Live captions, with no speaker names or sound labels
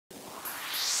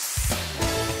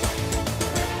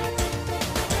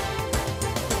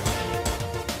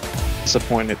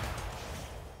disappointed.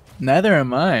 Neither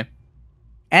am I.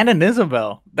 And an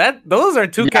Isabel. Those are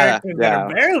two characters that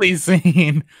are barely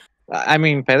seen. I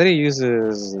mean, Pedri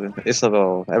uses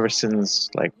Isabel ever since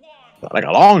like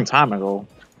a long time ago.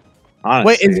 Honestly.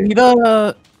 Wait,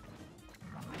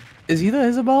 is he the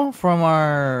Isabel from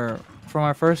our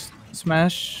first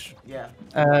Smash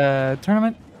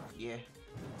tournament? Yeah.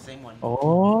 Same one.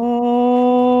 Oh,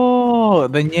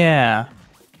 then yeah.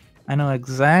 I know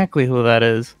exactly who that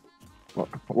is.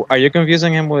 Are you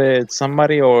confusing him with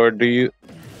somebody, or do you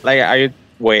are you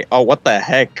wait? Oh, what the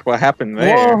heck? What happened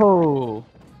there? Whoa!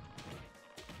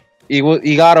 He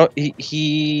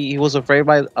was afraid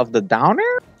of the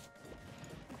downer,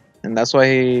 and that's why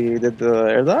he did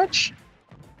the air dodge.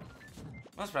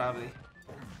 Most probably.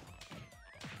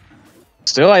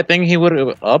 Still, I think he would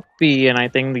have up B, and I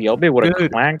think the up B would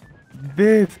have clanked.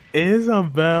 This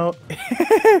Isabel.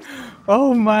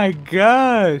 Oh my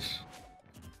gosh.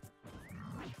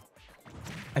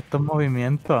 Este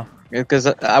movimiento. Because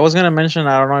I was gonna mention,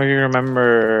 I don't know if you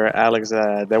remember, Alex,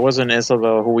 that there was an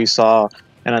Isabel who we saw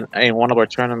in one of our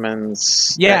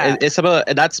tournaments. Yeah, Isabel.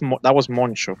 That was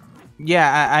Moncho.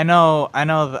 Yeah, I know.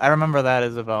 I remember that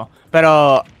Isabel.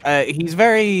 But he's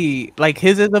very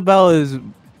his Isabel is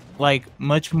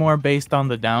much more based on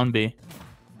the down B.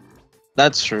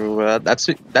 That's true.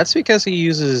 That's because he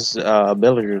uses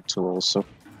billiard tools. So.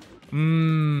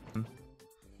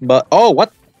 But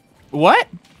what? What?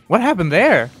 What happened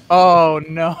there? Oh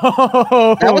no!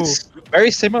 That was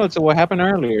very similar to what happened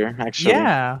earlier, actually.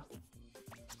 Yeah.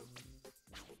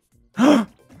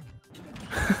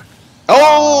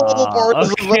 Oh,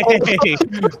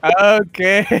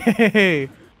 okay. Okay.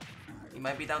 He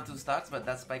might be down 2 stocks, but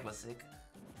that spike was sick.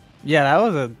 Yeah, that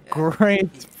was a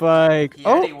great spike. He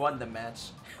already won the match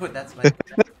with that spike.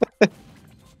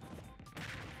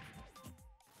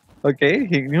 Okay,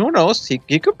 who knows?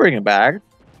 He could bring it back.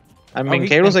 I mean,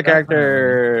 Kairo's a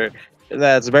character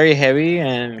that's very heavy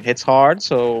and hits hard,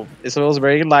 so Isabel's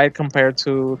very light compared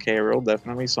to Kairo.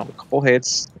 Definitely, some couple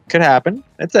hits could happen.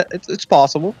 It's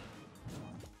possible.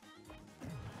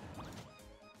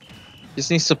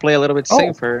 Just needs to play a little bit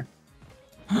safer.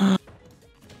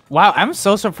 Wow, I'm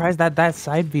so surprised that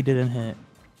side B didn't hit.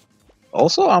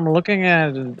 Also, I'm looking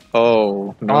at.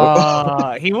 Oh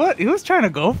no! He was trying to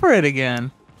go for it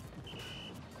again.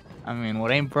 I mean,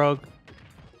 what ain't broke?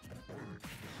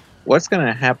 What's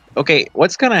gonna happen? Okay,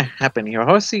 what's gonna happen here?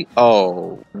 How is he?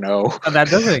 Oh no! That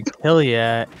doesn't kill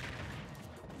yet.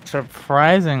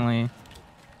 Surprisingly,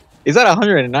 he's at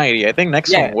 190. I think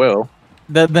next one will.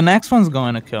 The next one's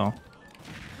going to kill.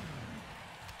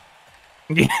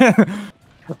 Yeah.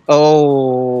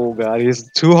 Oh god, he's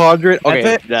 200.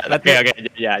 Okay,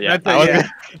 yeah.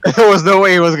 There was no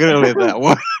way he was gonna live that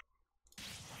one.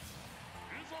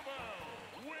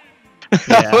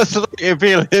 I was like, if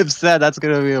he lives that, that's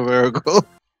gonna be a miracle.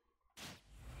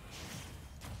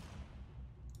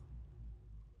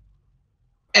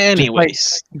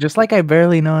 Anyways, just like I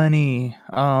barely know any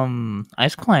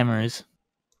ice climbers.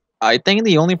 I think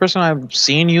the only person I've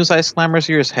seen use ice climbers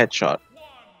here is Headshot.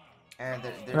 And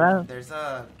there's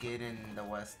a kid in the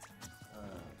west,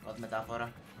 Metafora.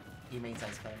 He makes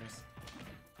ice climbers.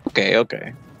 Okay.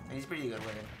 And he's pretty good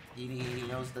with it. He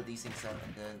knows the desync stuff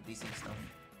and the desync stuff.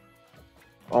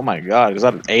 Oh my god, he's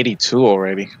at 82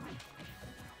 already.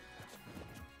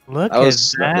 Look at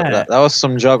that. That was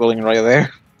some juggling right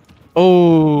there.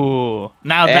 Oh,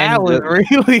 now that was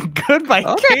really good by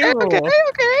Kairo.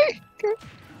 Okay.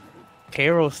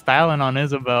 Kairo styling on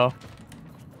Isabel.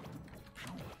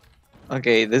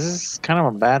 Okay, this is kind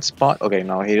of a bad spot. Okay,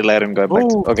 no, he let him go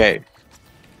back. Okay.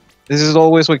 This is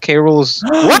always with K-Rool's.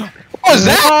 What? What was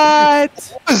that?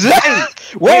 What was that?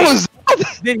 What was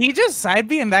that? Did he just side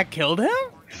B and that killed him?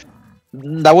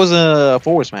 That was a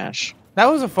forward smash. That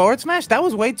was a forward smash? That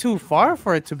was way too far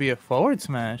for it to be a forward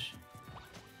smash.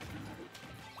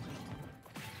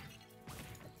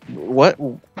 What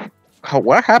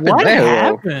happened what there?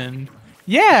 What happened?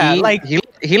 Yeah,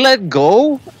 he let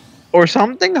go or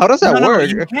something. How does that work?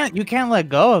 You can't let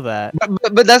go of that.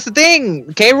 But that's the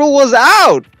thing. K-Rool was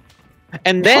out,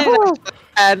 and then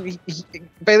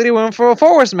Pedri went for a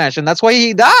forward smash, and that's why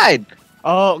he died.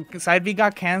 Oh, side B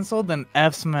got canceled, and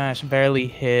F smash barely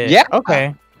hit. Yeah.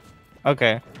 Okay.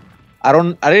 I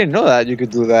didn't know that you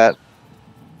could do that.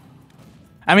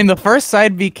 I mean, the first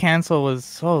side B cancel was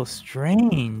so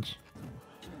strange.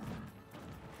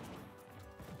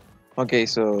 Okay,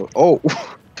 so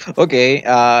okay.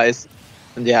 I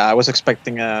was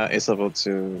expecting Isabel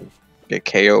to get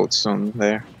KO'd soon.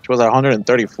 There, she was at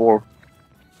 134.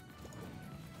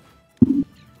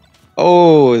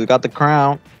 Oh, he got the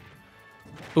crown.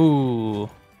 Ooh.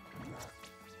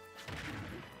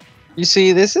 You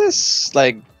see, this is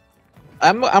like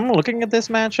I'm looking at this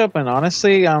matchup, and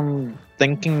honestly, I'm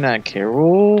thinking that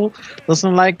Carol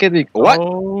doesn't like it. What?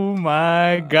 Oh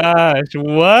my gosh!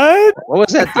 What? What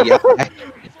was that?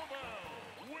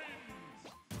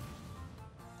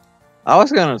 I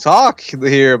was gonna talk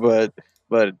here, but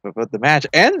the match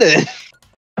ended.